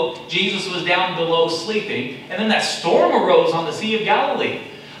the boat. Jesus was down below sleeping. And then that storm arose on the Sea of Galilee.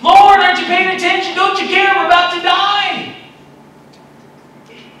 Lord, aren't you paying attention? Don't you care? We're about to die.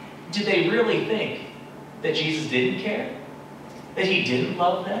 Did they really think that Jesus didn't care? That he didn't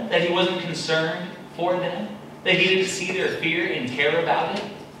love them? That he wasn't concerned for them? That he didn't see their fear and care about it?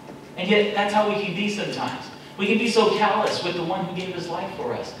 And yet, that's how we can be sometimes. We can be so callous with the one who gave his life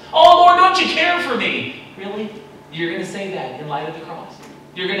for us. Oh, Lord, don't you care for me? Really? You're going to say that in light of the cross?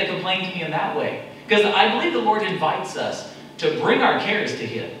 You're going to complain to me in that way? Because I believe the Lord invites us to bring our cares to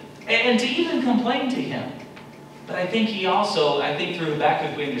him and to even complain to him. But I think he also, through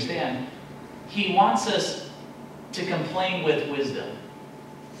Habakkuk we understand, he wants us to complain with wisdom,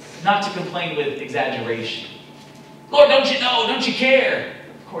 not to complain with exaggeration. Lord, don't you know? Don't you care?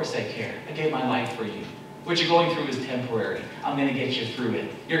 Of course I care. I gave my life for you. What you're going through is temporary. I'm going to get you through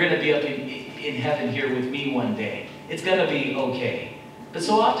it. You're going to be up in heaven here with me one day. It's going to be okay. But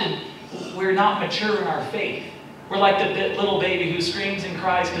so often, we're not mature in our faith. We're like the little baby who screams and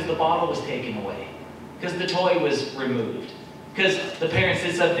cries because the bottle was taken away, because the toy was removed, because the parents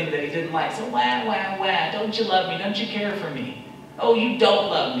did something that he didn't like. So, wah, wah, wah, don't you love me? Don't you care for me? Oh, you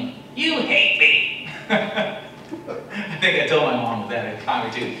don't love me. You hate me. I think I told my mom that at a time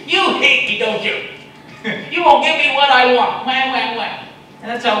or two. You hate me, don't you? You won't give me what I want. Wah, wah, wah. And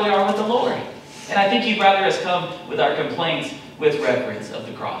that's how we are with the Lord. And I think He'd rather us come with our complaints with reverence of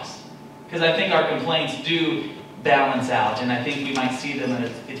the cross. Because I think our complaints do balance out, and I think we might see them in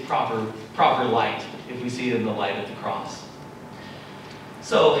its proper light if we see it in the light of the cross.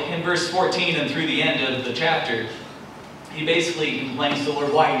 So in verse 14 and through the end of the chapter, he basically complains to the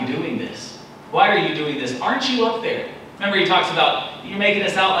Lord, why are you doing this? Why are you doing this? Aren't you up there? Remember, he talks about, you're making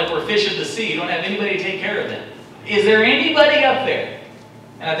us out like we're fish of the sea. You don't have anybody to take care of them. Is there anybody up there?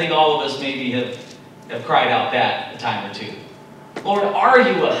 And I think all of us maybe have cried out that a time or two. Lord, are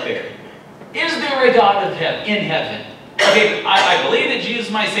you up there? Is there a God in heaven? Okay, I believe that Jesus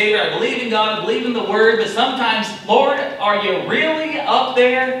is my Savior. I believe in God. I believe in the Word. But sometimes, Lord, are you really up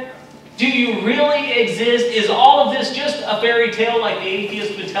there? Do you really exist? Is all of this just a fairy tale like the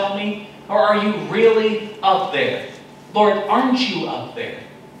atheist would tell me? Or are you really up there? Lord, aren't you up there?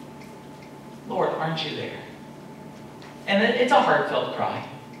 Lord, aren't you there? And it's a heartfelt cry.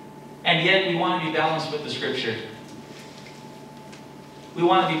 And yet we want to be balanced with the Scripture. We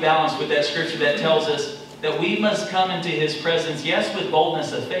want to be balanced with that Scripture that tells us that we must come into His presence, yes, with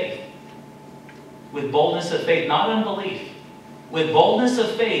boldness of faith. With boldness of faith, not unbelief. With boldness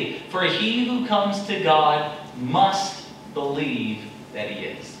of faith, for he who comes to God must believe that He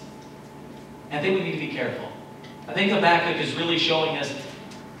is. And I think we need to be careful. I think Habakkuk is really showing us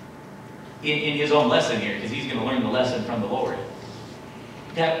in his own lesson here, because he's going to learn the lesson from the Lord,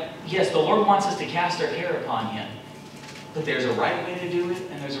 that yes, the Lord wants us to cast our care upon Him, but there's a right way to do it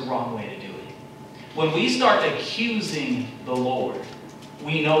and there's a wrong way to do it. When we start accusing the Lord,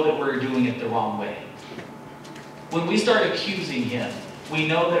 we know that we're doing it the wrong way. When we start accusing Him, we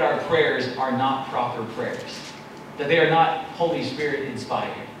know that our prayers are not proper prayers, that they are not Holy Spirit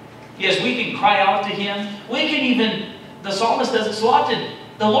inspired. Yes, we can cry out to Him. We can even, the psalmist does it so often,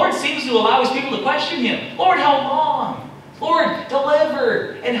 the Lord seems to allow His people to question Him. Lord, how long? Lord,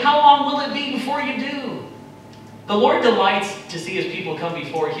 deliver. And how long will it be before you do? The Lord delights to see His people come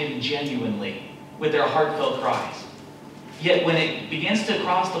before Him genuinely with their heartfelt cries. Yet when it begins to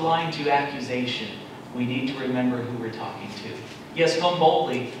cross the line to accusation, we need to remember who we're talking to. Yes, come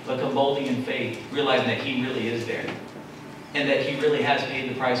boldly, but come boldly in faith, realizing that He really is there. And that He really has paid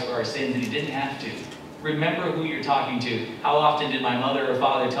the price for our sins, and He didn't have to. Remember who you're talking to. How often did my mother or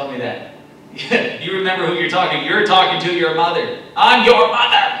father tell me that? You remember who you're talking to. You're talking to your mother. I'm your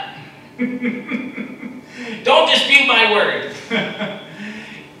mother. Don't dispute my word.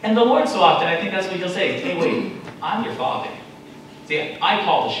 And the Lord so often, I think that's what He'll say. Hey, wait, I'm your father. See, I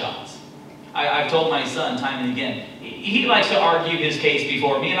call the shots. I've told my son time and again, he likes to argue his case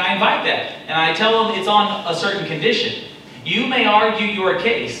before me, and I invite that. And I tell him it's on a certain condition. You may argue your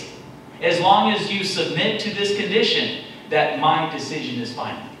case as long as you submit to this condition that my decision is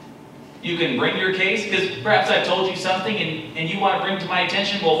final. You can bring your case, because perhaps I've told you something and you want to bring to my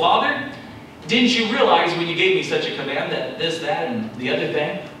attention, well, Father, didn't you realize when you gave me such a command that this, that, and the other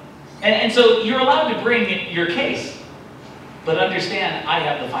thing? And so you're allowed to bring your case, but understand I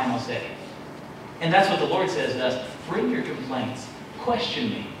have the final say. And that's what the Lord says to us. Bring your complaints. Question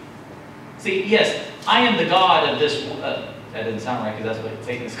me. See, yes, I am the God of this world. That doesn't sound right because that's what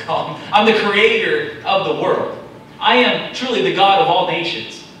Satan is called. I'm the creator of the world. I am truly the God of all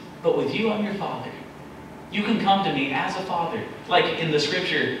nations. But with you, I'm your Father. You can come to me as a father. Like in the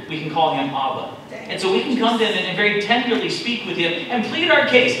Scripture, we can call Him Abba. And so we can come to Him and very tenderly speak with Him and plead our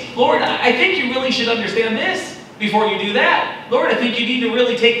case. Lord, I think you really should understand this before you do that. Lord, I think you need to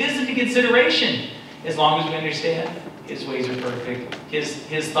really take this into consideration. As long as we understand His ways are perfect.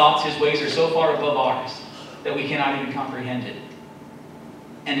 His thoughts, His ways are so far above ours that we cannot even comprehend it.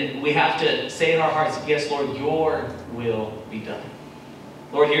 And we have to say in our hearts, yes, Lord, your will be done.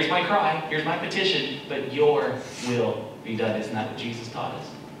 Lord, here's my cry, here's my petition, but your will be done. Isn't that what Jesus taught us?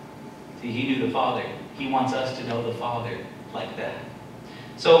 See, He knew the Father. He wants us to know the Father like that.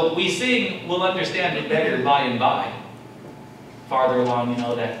 So we sing, we'll understand it better by and by. Farther along, you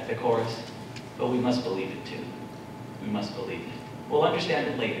know, that the chorus. But we must believe it too. We must believe it. We'll understand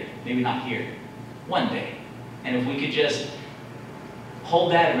it later. Maybe not here. One day. And if we could just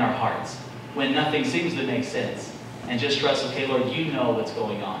hold that in our hearts when nothing seems to make sense and just trust, okay, Lord, you know what's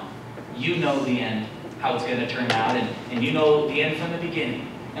going on. You know the end, how it's going to turn out, and you know the end from the beginning.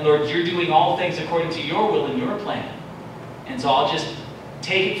 And Lord, you're doing all things according to your will and your plan. And so I'll just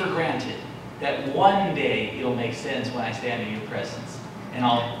take it for granted that one day it'll make sense when I stand in your presence. And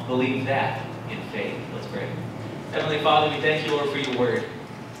I'll believe that in faith. Let's pray. Heavenly Father, we thank you, Lord, for your word.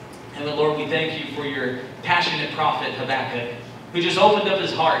 And Lord, we thank you for your passionate prophet, Habakkuk, who just opened up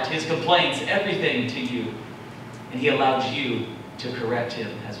his heart, his complaints, everything to you. And he allowed you to correct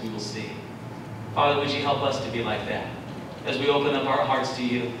him, as we will see. Father, would you help us to be like that? as we open up our hearts to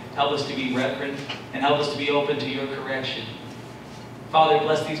you. Help us to be reverent and help us to be open to your correction. Father,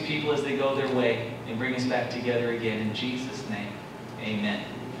 bless these people as they go their way and bring us back together again. In Jesus' name, amen.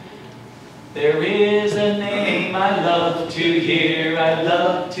 There is a name I love to hear, I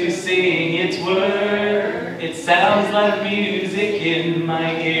love to sing its word. It sounds like music in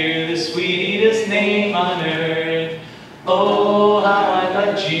my ear, the sweetest name on earth. Oh, how I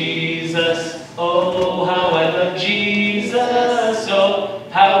love Jesus. Oh, how I love Jesus. Oh,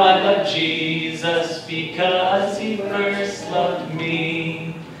 how I love Jesus, because he first loved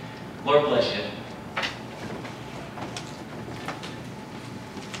me. Lord bless you.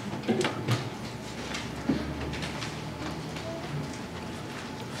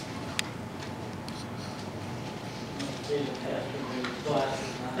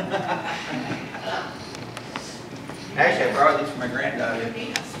 Actually, I borrowed these from my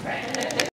granddaughter.